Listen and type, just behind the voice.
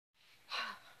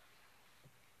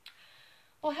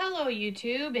Well, hello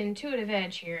YouTube, Intuitive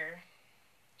Edge here.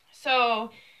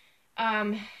 So,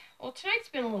 well, tonight's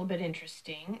been a little bit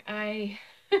interesting.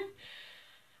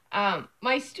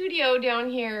 My studio down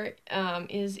here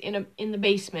is in the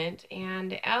basement,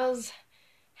 and as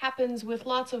happens with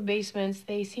lots of basements,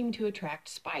 they seem to attract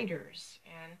spiders.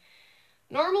 And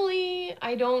normally,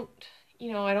 I don't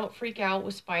freak out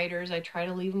with spiders. I try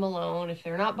to leave them alone. If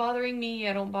they're not bothering me,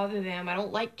 I don't bother them. I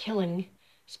don't like killing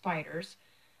spiders.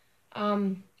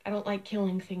 I don't like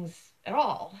killing things at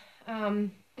all.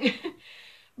 Um,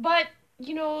 but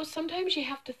sometimes you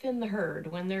have to thin the herd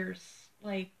when there's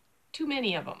like too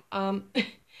many of them.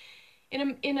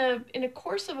 In a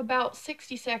course of about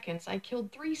 60 seconds, I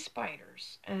killed 3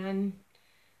 spiders, and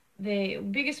the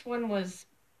biggest one was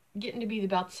getting to be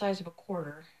about the size of a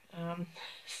quarter.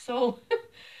 So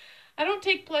I don't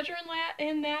take pleasure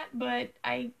in that, but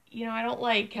I don't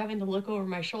like having to look over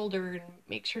my shoulder and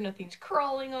make sure nothing's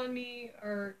crawling on me,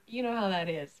 or you know how that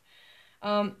is.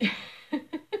 Um,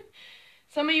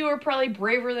 some of you are probably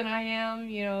braver than I am.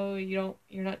 You're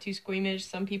not too squeamish.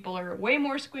 Some people are way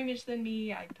more squeamish than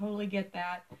me. I totally get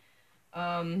that.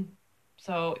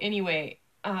 So anyway,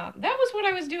 that was what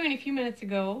I was doing a few minutes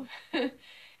ago.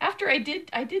 After I did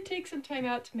take some time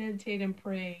out to meditate and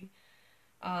pray.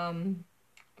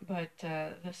 But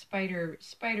the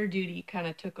spider duty kind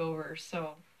of took over.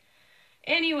 So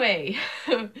anyway,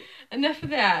 enough of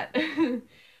that.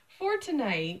 For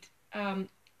tonight, I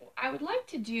would like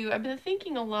to do. I've been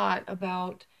thinking a lot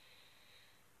about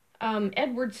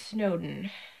Edward Snowden.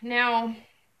 Now,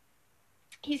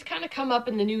 he's kind of come up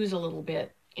in the news a little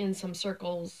bit in some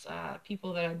circles.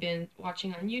 People that I've been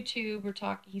watching on YouTube or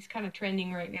talking. He's kind of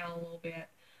trending right now a little bit.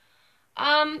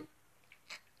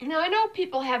 Now, I know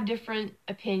people have different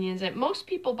opinions, and most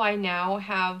people by now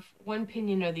have one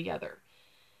opinion or the other.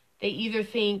 They either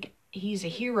think he's a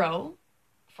hero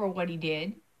for what he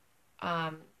did,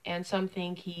 and some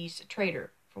think he's a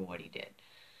traitor for what he did.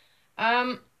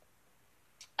 I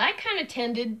kind of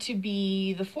tended to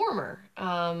be the former.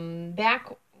 Back,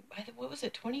 what was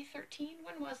it, 2013?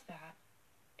 When was that?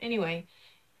 Anyway,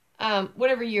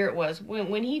 whatever year it was,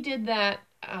 when he did that,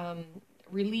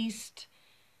 released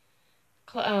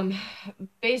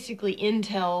basically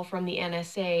intel from the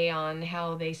NSA on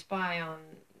how they spy on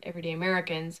everyday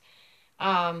Americans.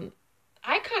 I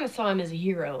kind of saw him as a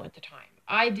hero at the time.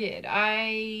 I did.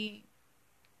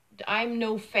 I'm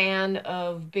no fan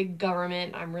of big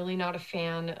government. I'm really not a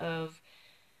fan of,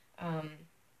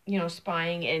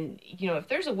 spying. And, if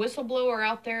there's a whistleblower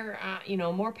out there,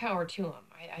 more power to them.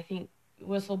 I think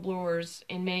whistleblowers,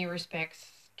 in many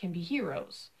respects, can be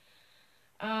heroes.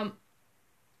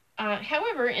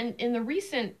 However, in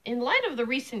light of the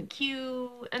recent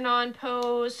QAnon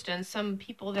post and some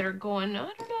people that are going,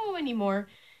 I don't know anymore,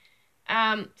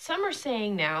 some are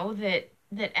saying now that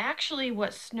actually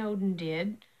what Snowden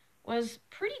did was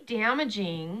pretty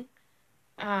damaging,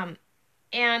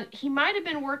 and he might have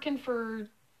been working for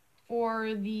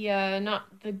the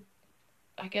not the,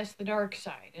 I guess, the dark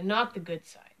side and not the good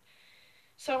side.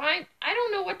 So I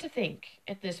don't know what to think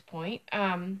at this point.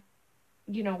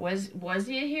 Was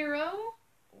he a hero?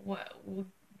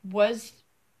 Was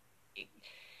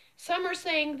some are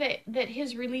saying that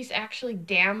his release actually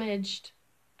damaged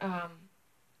the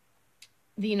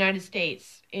United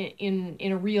States in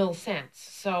a real sense.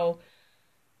 So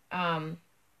I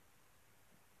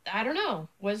don't know.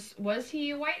 Was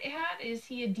he a white hat? Is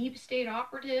he a deep state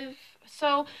operative?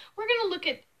 So we're gonna look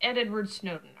at Edward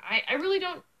Snowden. I really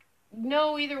don't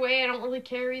know either way. I don't really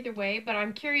care either way, but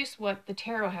I'm curious what the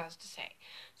tarot has to say.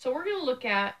 So we're going to look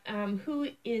at who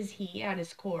is he at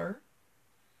his core.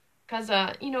 Because,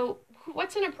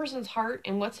 what's in a person's heart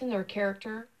and what's in their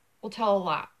character will tell a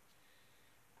lot.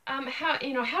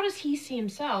 How does he see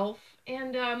himself?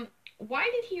 And why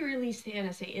did he release the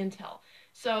NSA intel?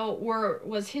 So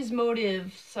was his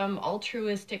motive some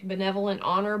altruistic, benevolent,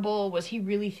 honorable? Was he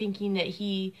really thinking that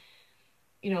he,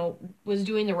 was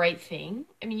doing the right thing?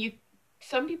 I mean,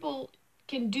 some people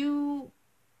can do,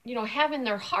 have in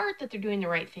their heart that they're doing the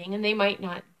right thing, and they might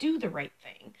not do the right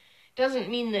thing. Doesn't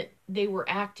mean that they were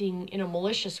acting in a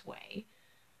malicious way.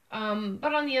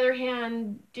 But on the other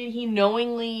hand, did he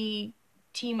knowingly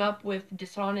team up with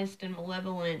dishonest and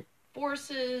malevolent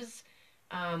forces?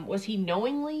 Was he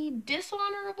knowingly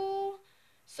dishonorable?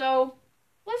 So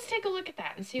let's take a look at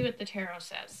that and see what the tarot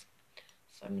says.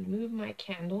 So I'm going to move my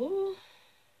candle.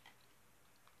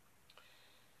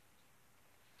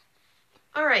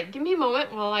 All right, give me a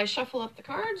moment while I shuffle up the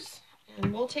cards,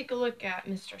 and we'll take a look at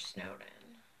Mr. Snowden.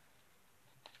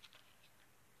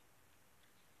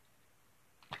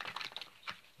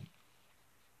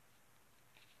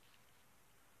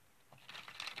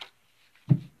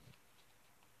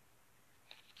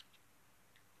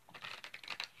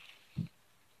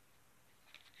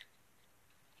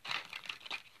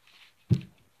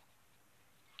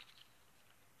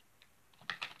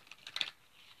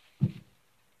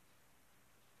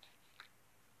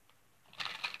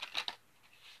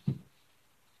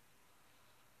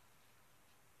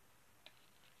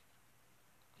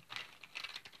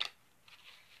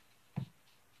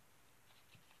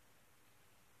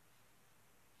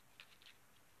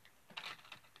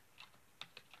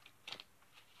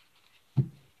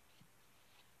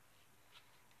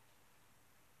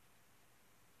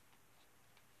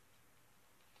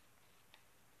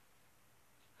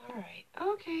 All right.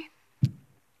 Okay.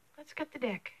 Let's get the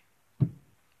deck.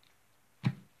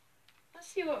 Let's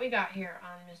see what we got here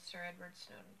on Mr. Edward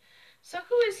Snowden. So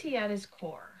who is he at his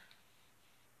core?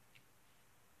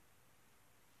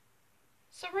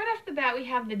 So right off the bat, we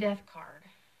have the death card.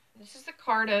 This is the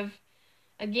card of,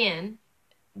 again,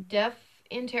 death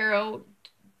in tarot,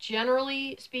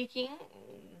 generally speaking,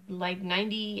 like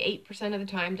 98% of the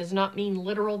time, does not mean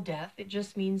literal death. It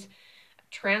just means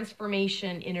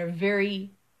transformation in a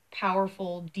very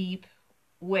powerful, deep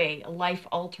way, a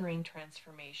life-altering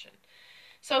transformation.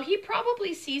 So he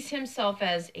probably sees himself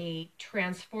as a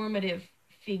transformative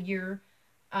figure.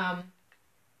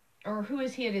 Or who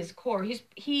is he at his core?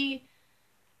 He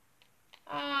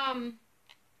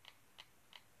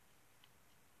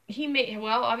may,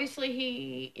 well, obviously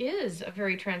he is a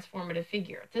very transformative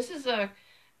figure. This is a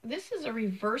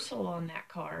reversal on that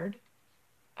card,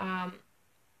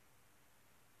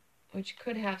 which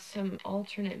could have some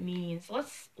alternate meanings.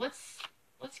 Let's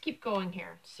keep going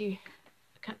here. See,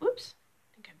 oops,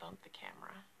 I think I bumped the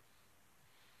camera.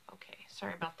 Okay,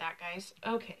 sorry about that, guys.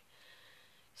 Okay,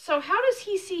 so how does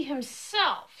he see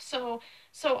himself? So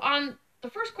on the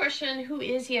first question, who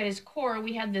is he at his core,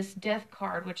 we had this death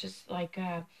card, which is like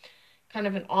a kind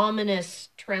of an ominous,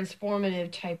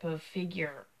 transformative type of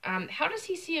figure. How does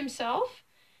he see himself?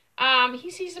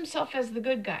 He sees himself as the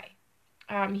good guy.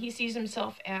 He sees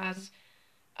himself as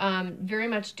very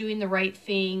much doing the right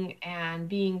thing and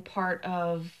being part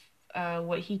of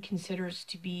what he considers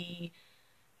to be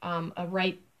a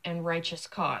right and righteous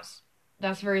cause.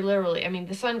 That's very literally. I mean,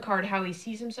 the Sun card, how he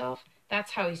sees himself, that's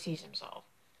how he sees himself.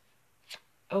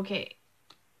 Okay.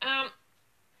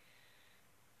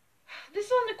 This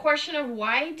is on the question of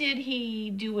why did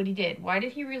he do what he did? Why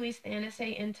did he release the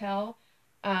NSA intel?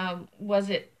 Was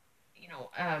it,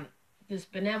 this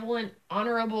benevolent,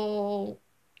 honorable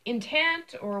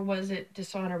intent, or was it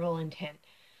dishonorable intent?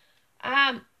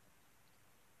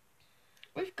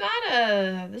 We've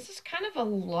got this is kind of a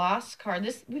lost card.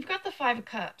 We've got the Five of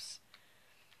Cups.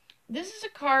 This is a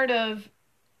card of,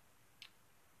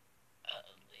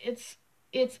 it's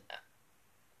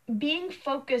being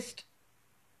focused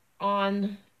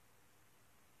on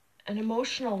an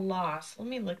emotional loss. Let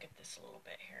me look at this a little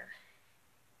bit here.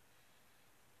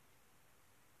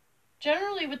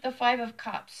 Generally with the Five of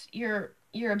Cups, you're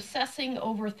obsessing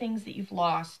over things that you've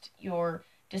lost. You're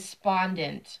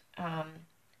despondent,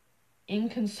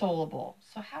 inconsolable.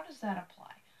 So how does that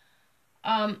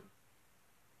apply?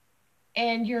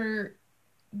 And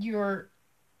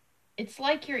it's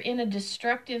like you're in a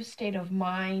destructive state of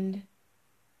mind,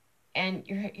 and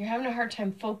you're having a hard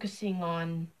time focusing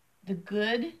on the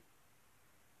good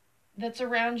that's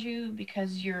around you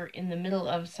because you're in the middle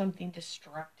of something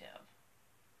destructive.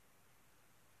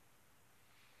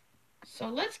 So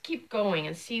let's keep going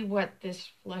and see what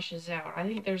this fleshes out. I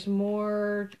think there's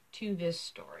more to this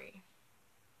story.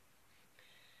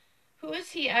 Who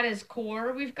is he at his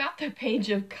core? We've got the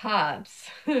Page of Cups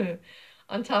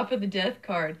on top of the Death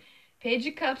card. Page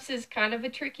of Cups is kind of a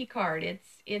tricky card.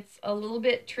 It's a little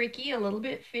bit tricky, a little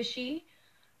bit fishy.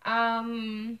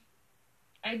 I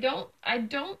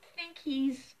don't think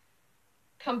he's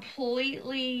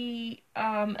completely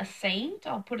a saint.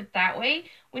 I'll put it that way.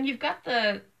 When you've got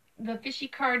the fishy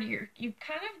card, you've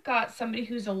kind of got somebody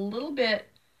who's a little bit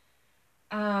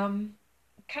kind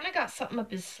of got something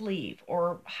up his sleeve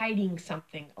or hiding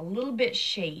something a little bit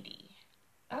shady.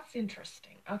 That's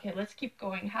interesting. Okay, let's keep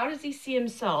going. How does he see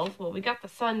himself? Well, we got the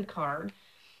Sun card.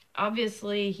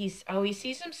 Obviously, he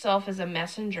sees himself as a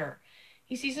messenger.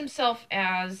 He sees himself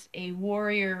as a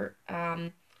warrior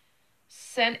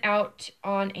sent out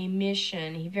on a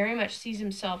mission. He very much sees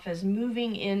himself as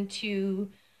moving into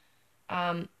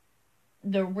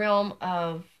the realm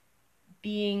of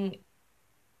being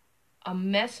a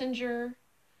messenger,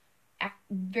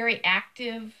 very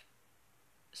active.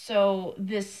 So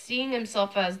this seeing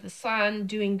himself as the sun,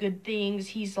 doing good things,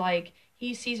 he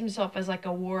sees himself as like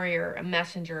a warrior, a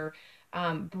messenger,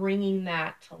 bringing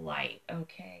that to light.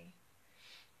 Okay.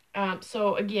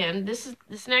 So again, this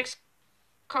next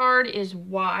card is,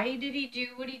 why did he do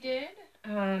what he did?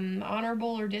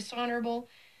 Honorable or dishonorable?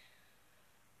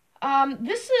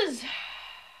 This is,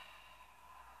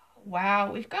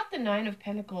 wow, we've got the Nine of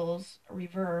Pentacles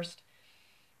reversed.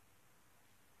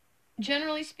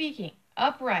 Generally speaking,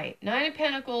 upright. Nine of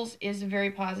Pentacles is a very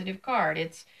positive card.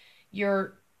 It's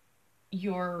you're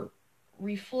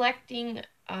reflecting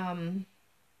Pentacles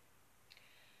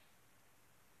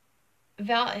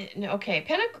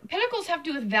have to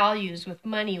do with values, with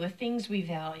money, with things we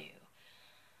value.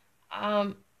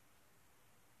 And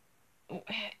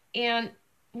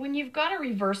when you've got a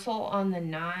reversal on the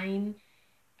 9,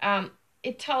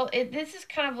 this is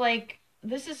kind of like,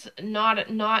 this is not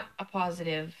a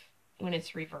positive when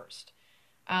it's reversed.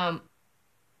 Um,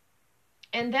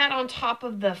 and that on top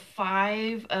of the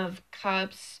 5 of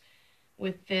Cups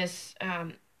with this,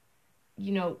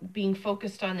 being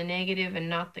focused on the negative and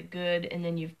not the good, and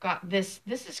then you've got this.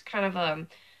 This is kind of a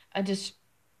dis.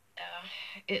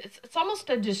 It's almost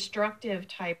a destructive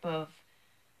type of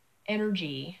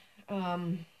energy,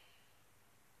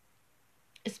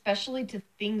 especially to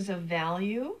things of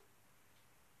value.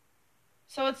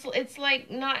 So it's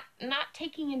like not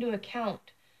taking into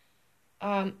account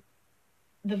um,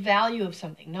 the value of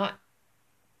something, not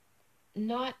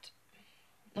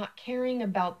not caring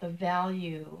about the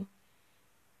value,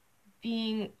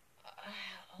 being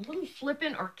a little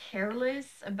flippant or careless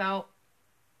about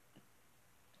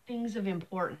things of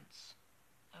importance.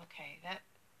 Okay, that's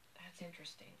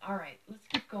interesting. All right, let's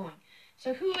keep going.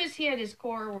 So who is he at his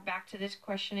core? We're back to this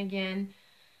question again.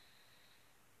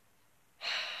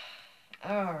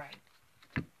 All right.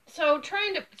 So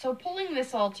pulling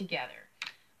this all together.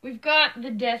 We've got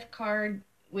the Death card,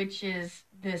 which is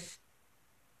this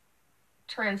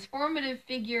transformative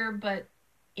figure, but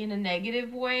in a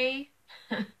negative way.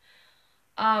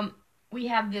 We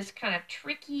have this kind of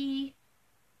tricky,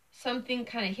 something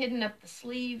kind of hidden up the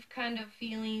sleeve kind of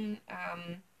feeling.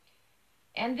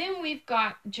 And then we've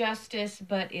got Justice,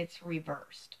 but it's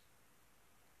reversed.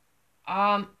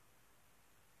 And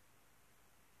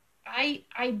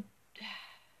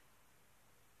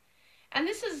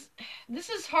this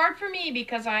is hard for me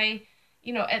because I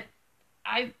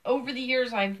over the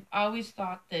years I've always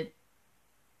thought that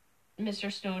Mr.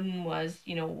 Snowden was,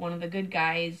 one of the good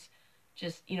guys,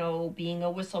 just, being a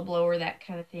whistleblower, that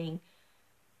kind of thing.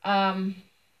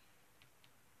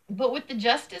 But with the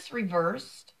Justice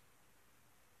reversed,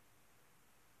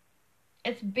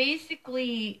 it's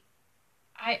basically,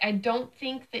 I don't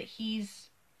think that he's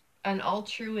an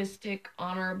altruistic,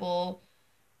 honorable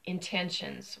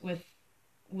intentions with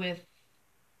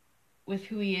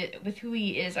who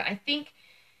he is. I think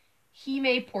he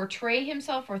may portray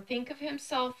himself or think of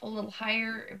himself a little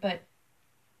higher, but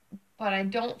I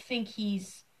don't think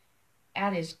he's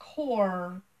at his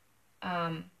core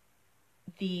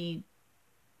the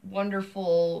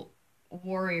wonderful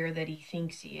warrior that he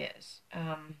thinks he is.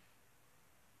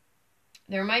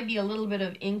 There might be a little bit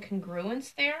of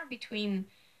incongruence there between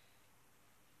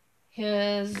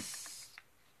who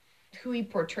he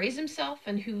portrays himself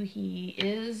and who he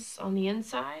is on the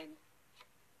inside.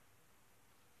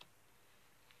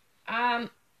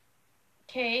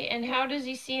 Okay, and how does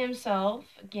he see himself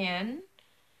again?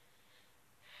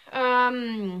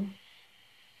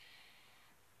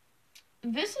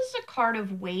 This is a card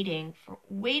of waiting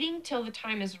till the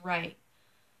time is right.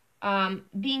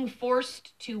 Being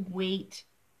forced to wait,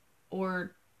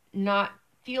 or not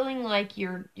feeling like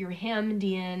you're hemmed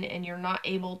in and you're not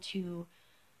able to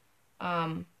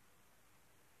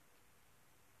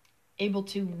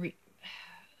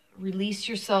release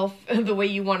yourself the way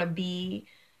you want to be.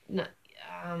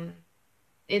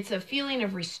 It's a feeling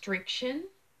of restriction.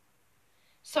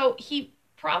 So he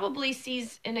probably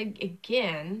sees, and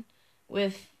again,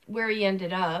 with where he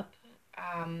ended up,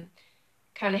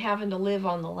 kind of having to live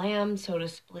on the lam, so to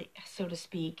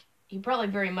speak, he probably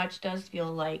very much does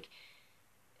feel like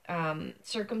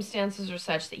circumstances are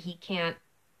such that he can't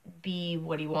be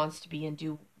what he wants to be and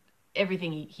do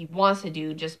everything he wants to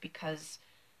do, just because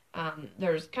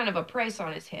there's kind of a price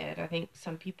on his head. I think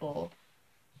some people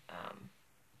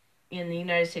in the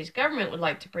United States government would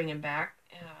like to bring him back,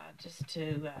 just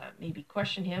to maybe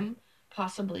question him,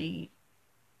 possibly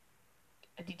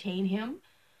detain him.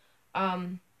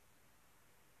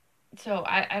 So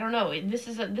I don't know. This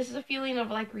is a feeling of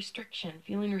like restriction,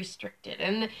 feeling restricted,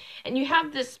 and you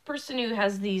have this person who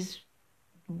has these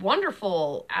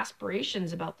wonderful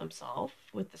aspirations about themselves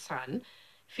with the Sun,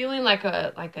 feeling like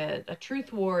a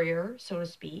truth warrior, so to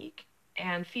speak,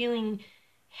 and feeling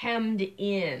hemmed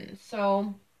in.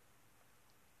 So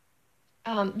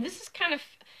this is kind of,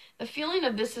 the feeling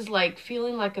of this is like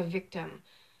feeling like a victim.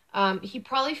 He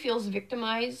probably feels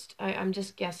victimized. I'm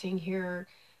just guessing here.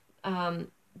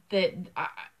 That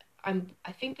I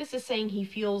think this is saying he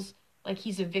feels like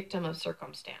he's a victim of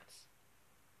circumstance,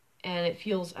 and it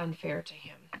feels unfair to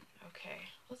him. Okay,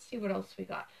 let's see what else we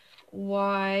got.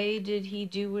 Why did he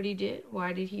do what he did?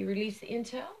 Why did he release the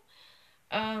intel?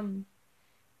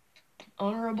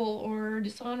 Honorable or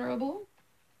dishonorable?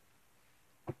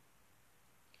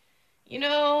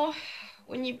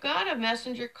 When you've got a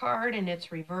messenger card and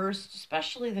it's reversed,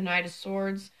 especially the Knight of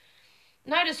Swords.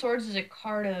 Knight of Swords is a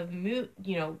card of,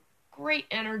 great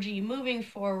energy, moving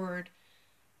forward.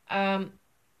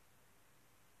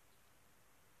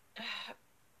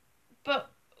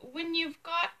 when you've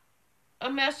got a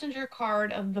messenger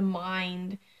card of the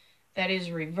mind that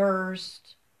is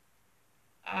reversed,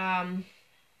 um,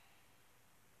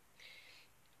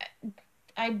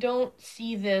 I don't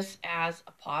see this as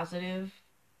a positive.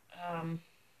 Um,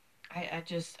 I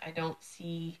don't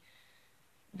see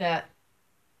that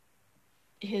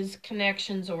his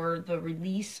connections or the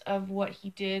release of what he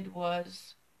did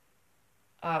was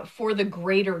for the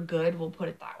greater good. We'll put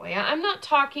it that way. I'm not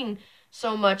talking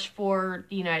so much for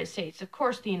the United States. Of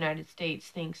course, the United States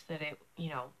thinks that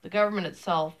the government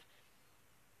itself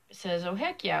says, oh,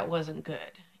 heck yeah, it wasn't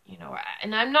good.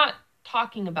 And I'm not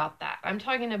talking about that. I'm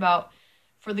talking about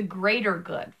for the greater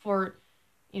good. For,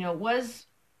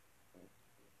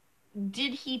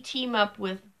 did he team up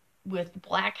with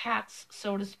black hats,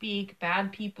 so to speak,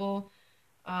 bad people?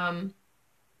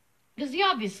 Because he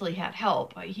obviously had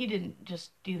help. He didn't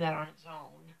just do that on his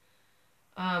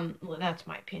own. Well, that's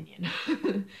my opinion.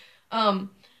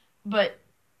 um, but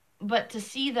to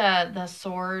see the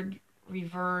sword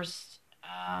reversed,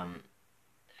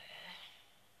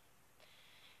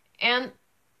 and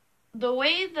the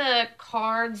way the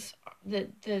cards,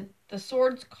 the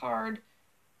swords card,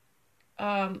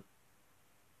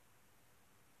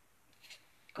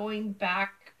 going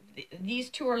back, these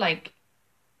two are like,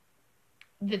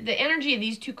 the energy of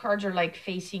these two cards are like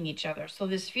facing each other. So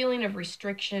this feeling of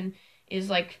restriction is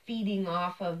like feeding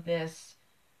off of this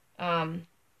kind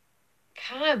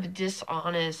of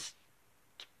dishonest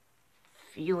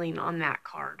feeling on that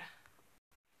card.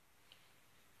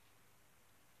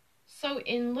 So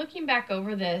in looking back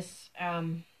over this,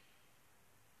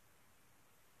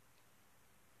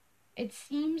 it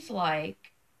seems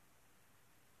like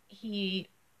he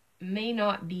may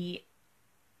not be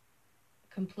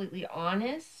completely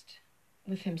honest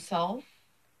with himself.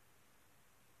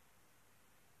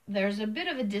 There's a bit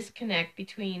of a disconnect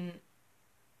between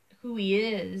who he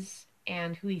is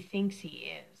and who he thinks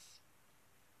he is.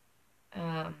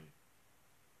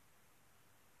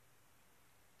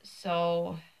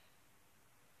 So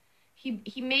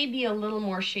he may be a little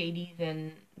more shady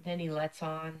than he lets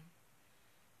on.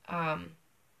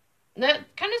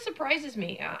 That kind of surprises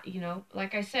me.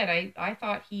 Like I said, I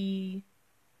thought he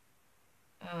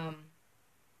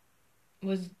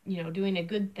was, doing a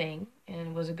good thing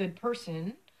and was a good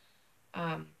person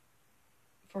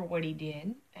for what he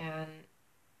did. And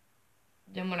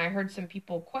then when I heard some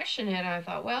people question it, I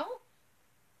thought, well,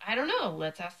 I don't know.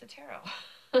 Let's ask the tarot.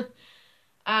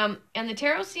 And the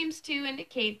tarot seems to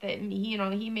indicate that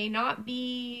he may not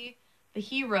be the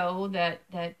hero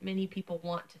that many people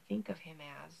want to think of him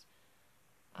as.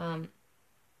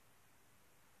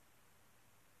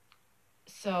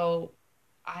 So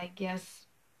I guess,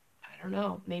 I don't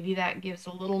know, maybe that gives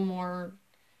a little more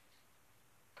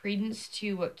credence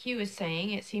to what Q is saying.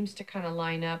 It seems to kind of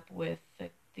line up with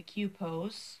the Q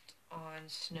post on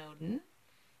Snowden.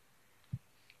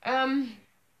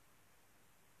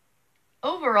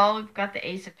 Overall, we've got the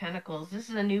Ace of Pentacles. This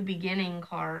is a new beginning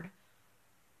card.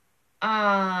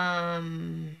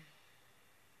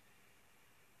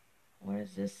 What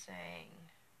is this saying?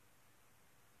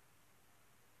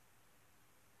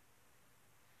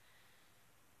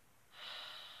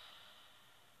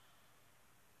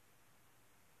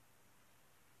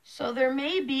 So there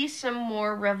may be some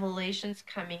more revelations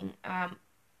coming.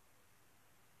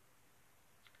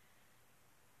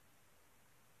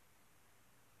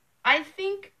 I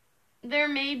think there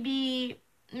may be,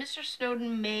 Mr.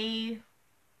 Snowden may,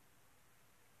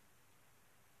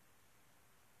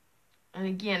 and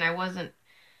again, I wasn't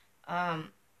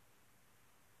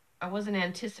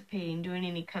anticipating doing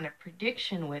any kind of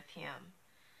prediction with him,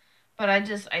 but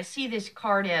I see this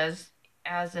card as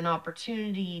an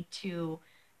opportunity to,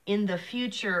 in the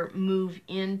future, move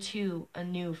into a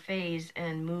new phase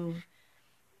and move,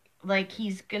 like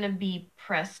he's gonna be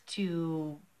pressed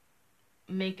to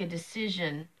make a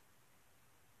decision,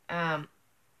 and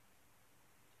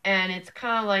it's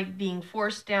kind of like being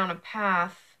forced down a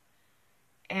path,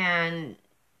 and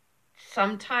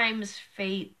sometimes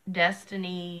fate,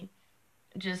 destiny,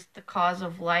 just the cause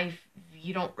of life,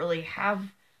 you don't really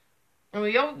have,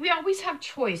 we always have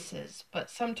choices, but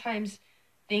sometimes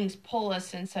things pull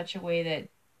us in such a way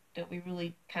that we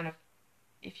really kind of,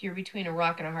 if you're between a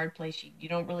rock and a hard place, you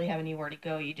don't really have anywhere to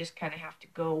go. You just kind of have to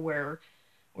go where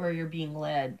you're being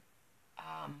led.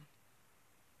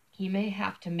 He may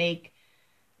have to make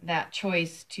that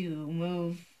choice to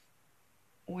move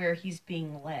where he's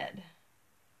being led.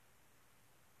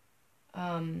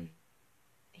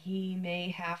 He may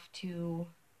have to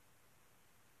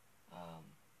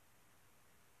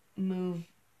move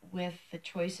with the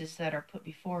choices that are put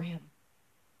before him.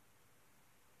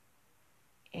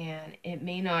 And it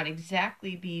may not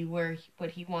exactly be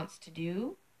what he wants to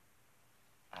do.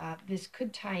 This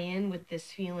could tie in with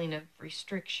this feeling of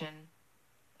restriction,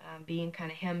 being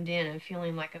kind of hemmed in and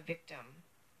feeling like a victim.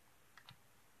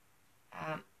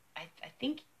 I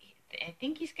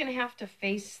think he's going to have to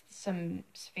face some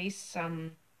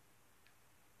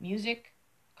music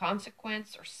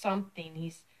consequence or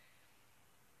something.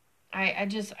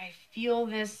 I feel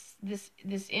this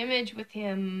image with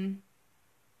him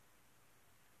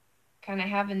kind of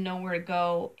having nowhere to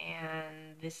go,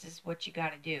 and this is what you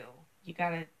got to do. You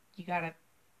got to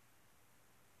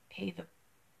pay the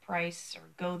price or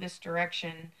go this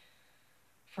direction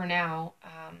for now.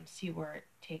 See where it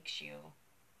takes you.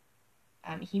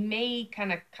 He may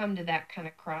kind of come to that kind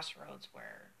of crossroads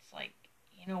where it's like,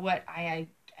 you know what, I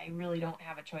really don't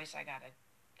have a choice. I gotta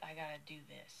do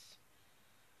this.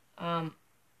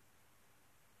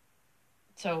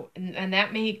 So, and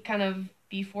that may kind of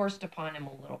be forced upon him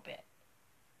a little bit.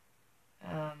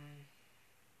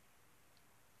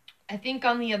 I think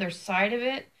on the other side of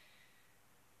it,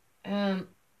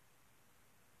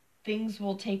 things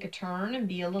will take a turn and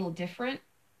be a little different.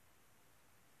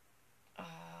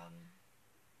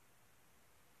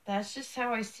 That's just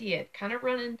how I see it. Kind of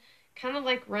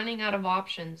like running out of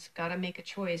options. Got to make a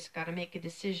choice. Got to make a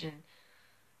decision.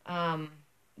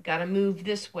 Got to move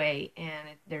this way,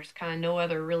 and there's kind of no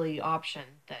other really option.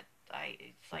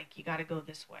 It's like you got to go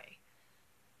this way,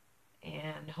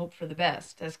 and hope for the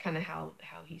best. That's kind of how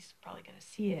he's probably going to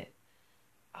see it.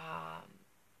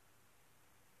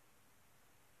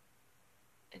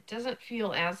 It doesn't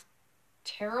feel as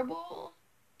terrible,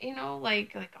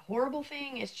 like a horrible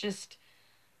thing. It's just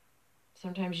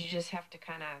sometimes you just have to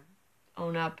kind of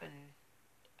own up, and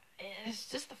it's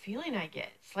just the feeling I get.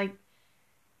 It's like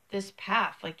this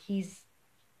path, like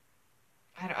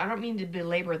I don't mean to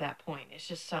belabor that point. It's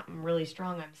just something really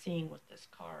strong I'm seeing with this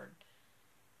card.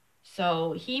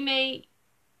 So he may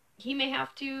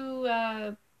have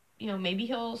to, maybe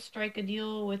he'll strike a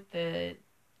deal with the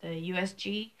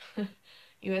USG,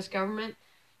 U.S. government.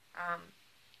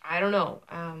 I don't know.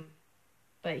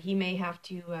 But he may have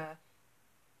to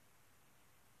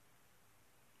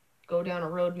go down a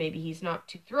road maybe he's not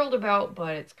too thrilled about,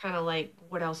 but it's kind of like,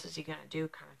 what else is he going to do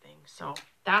kind of thing. So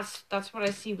that's what I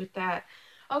see with that.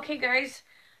 Okay, guys,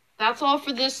 that's all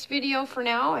for this video for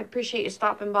now. I appreciate you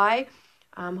stopping by.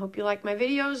 Hope you like my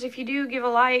videos. If you do, give a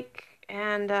like,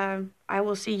 and I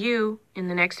will see you in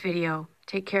the next video.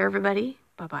 Take care, everybody.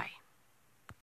 Bye-bye.